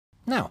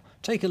Now,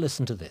 take a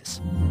listen to this.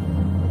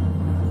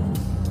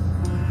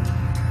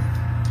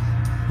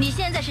 你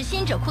现在是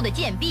新者库的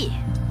贱婢，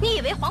你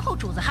以为皇后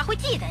主子还会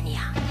记得你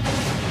啊？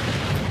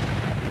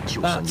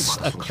 That's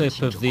a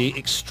clip of the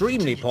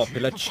extremely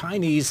popular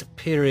Chinese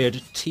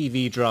period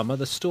TV drama,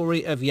 The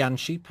Story of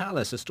Yanxi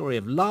Palace, a story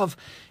of love,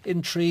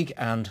 intrigue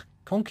and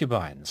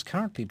concubines,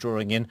 currently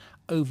drawing in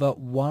over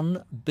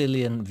 1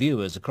 billion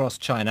viewers across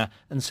China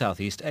and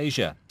Southeast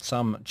Asia.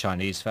 Some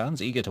Chinese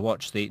fans, eager to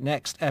watch the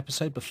next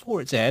episode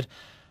before it's aired,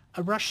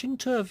 are rushing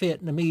to a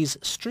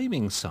Vietnamese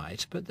streaming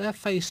site, but they're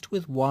faced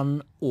with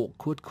one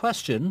awkward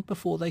question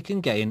before they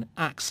can gain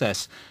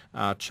access.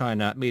 Our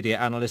China media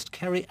analyst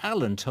Kerry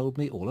Allen told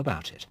me all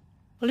about it.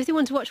 Well, if they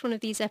want to watch one of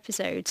these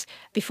episodes,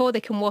 before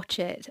they can watch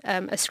it,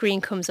 a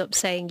screen comes up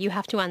saying you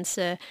have to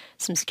answer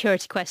some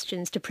security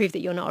questions to prove that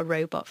you're not a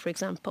robot, for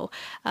example.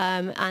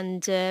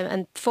 And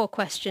 4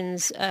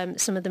 questions,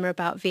 some of them are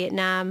about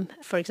Vietnam,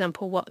 for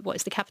example, what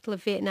is the capital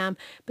of Vietnam?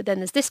 But then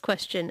there's this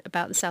question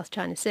about the South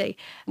China Sea,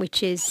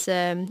 which is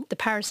the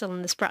Paracel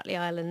and the Spratly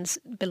Islands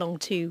belong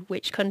to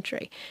which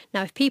country?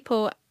 Now, if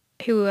people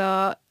who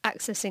are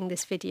accessing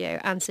this video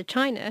answer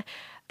China,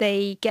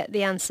 they get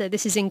the answer,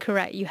 this is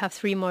incorrect, you have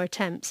 3 more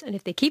attempts. And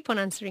if they keep on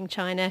answering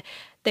China,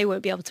 they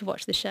won't be able to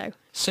watch the show.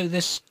 So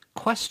this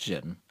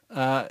question,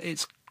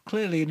 it's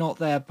clearly not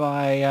there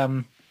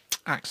by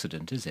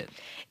accident, is it?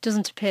 It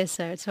doesn't appear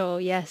so at all,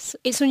 yes.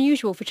 It's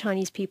unusual for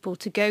Chinese people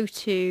to go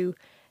to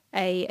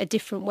a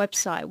different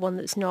website, one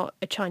that's not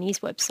a Chinese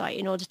website,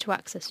 in order to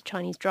access a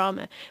Chinese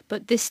drama.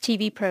 But this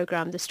TV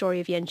programme, The Story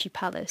of Yanxi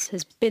Palace,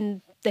 has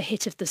been the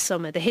hit of the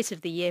summer, the hit of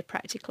the year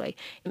practically.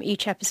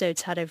 Each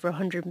episode's had over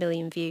 100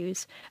 million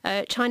views.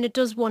 China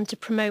does want to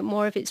promote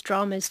more of its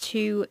dramas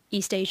to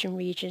East Asian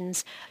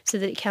regions so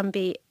that it can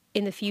be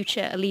in the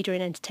future a leader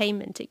in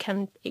entertainment. It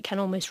can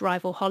almost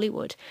rival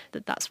Hollywood.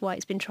 That's why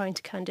it's been trying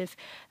to kind of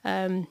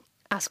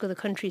ask other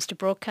countries to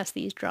broadcast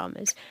these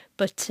dramas.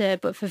 But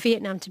for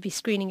Vietnam to be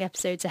screening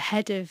episodes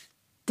ahead of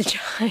the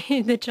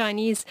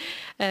Chinese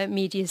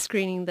media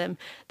screening them,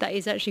 that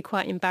is actually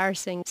quite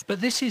embarrassing.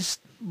 But this is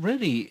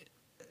really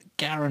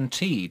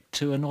guaranteed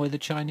to annoy the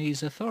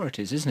Chinese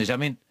authorities, isn't it? I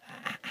mean,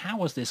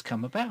 how has this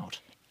come about?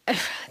 I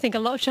think a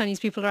lot of Chinese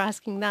people are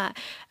asking that.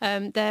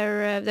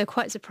 They're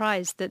quite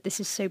surprised that this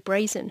is so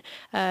brazen.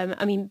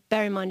 I mean,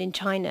 bear in mind in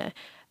China,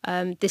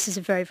 this is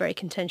a very, very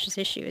contentious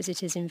issue, as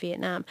it is in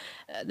Vietnam.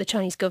 The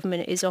Chinese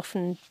government is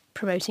often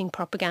promoting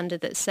propaganda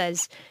that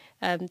says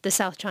the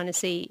South China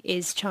Sea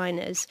is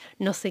China's,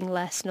 nothing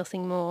less,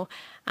 nothing more.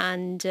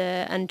 And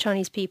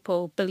Chinese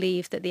people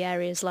believe that the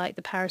areas like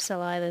the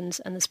Paracel Islands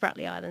and the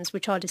Spratly Islands,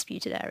 which are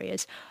disputed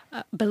areas,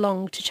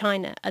 belong to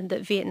China, and that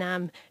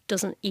Vietnam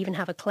doesn't even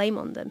have a claim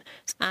on them.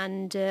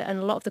 And a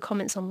lot of the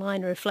comments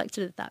online are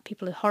reflective of that.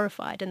 People are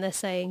horrified, and they're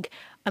saying,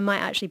 I might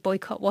actually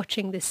boycott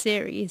watching this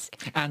series.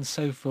 And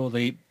so for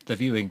the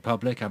viewing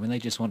public, I mean, they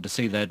just want to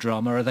see their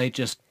drama. Are they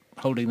just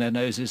holding their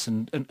noses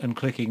and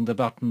clicking the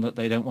button that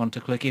they don't want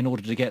to click in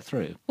order to get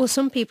through? Well,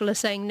 some people are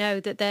saying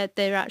no, that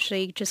they're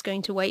actually just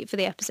going to wait for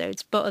the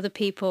episodes, but other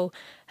people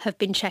have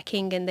been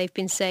checking and they've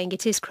been saying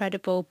it is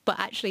credible, but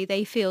actually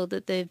they feel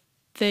that the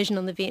version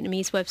on the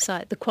Vietnamese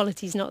website, the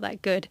quality's not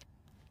that good.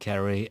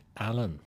 Kerry Allen.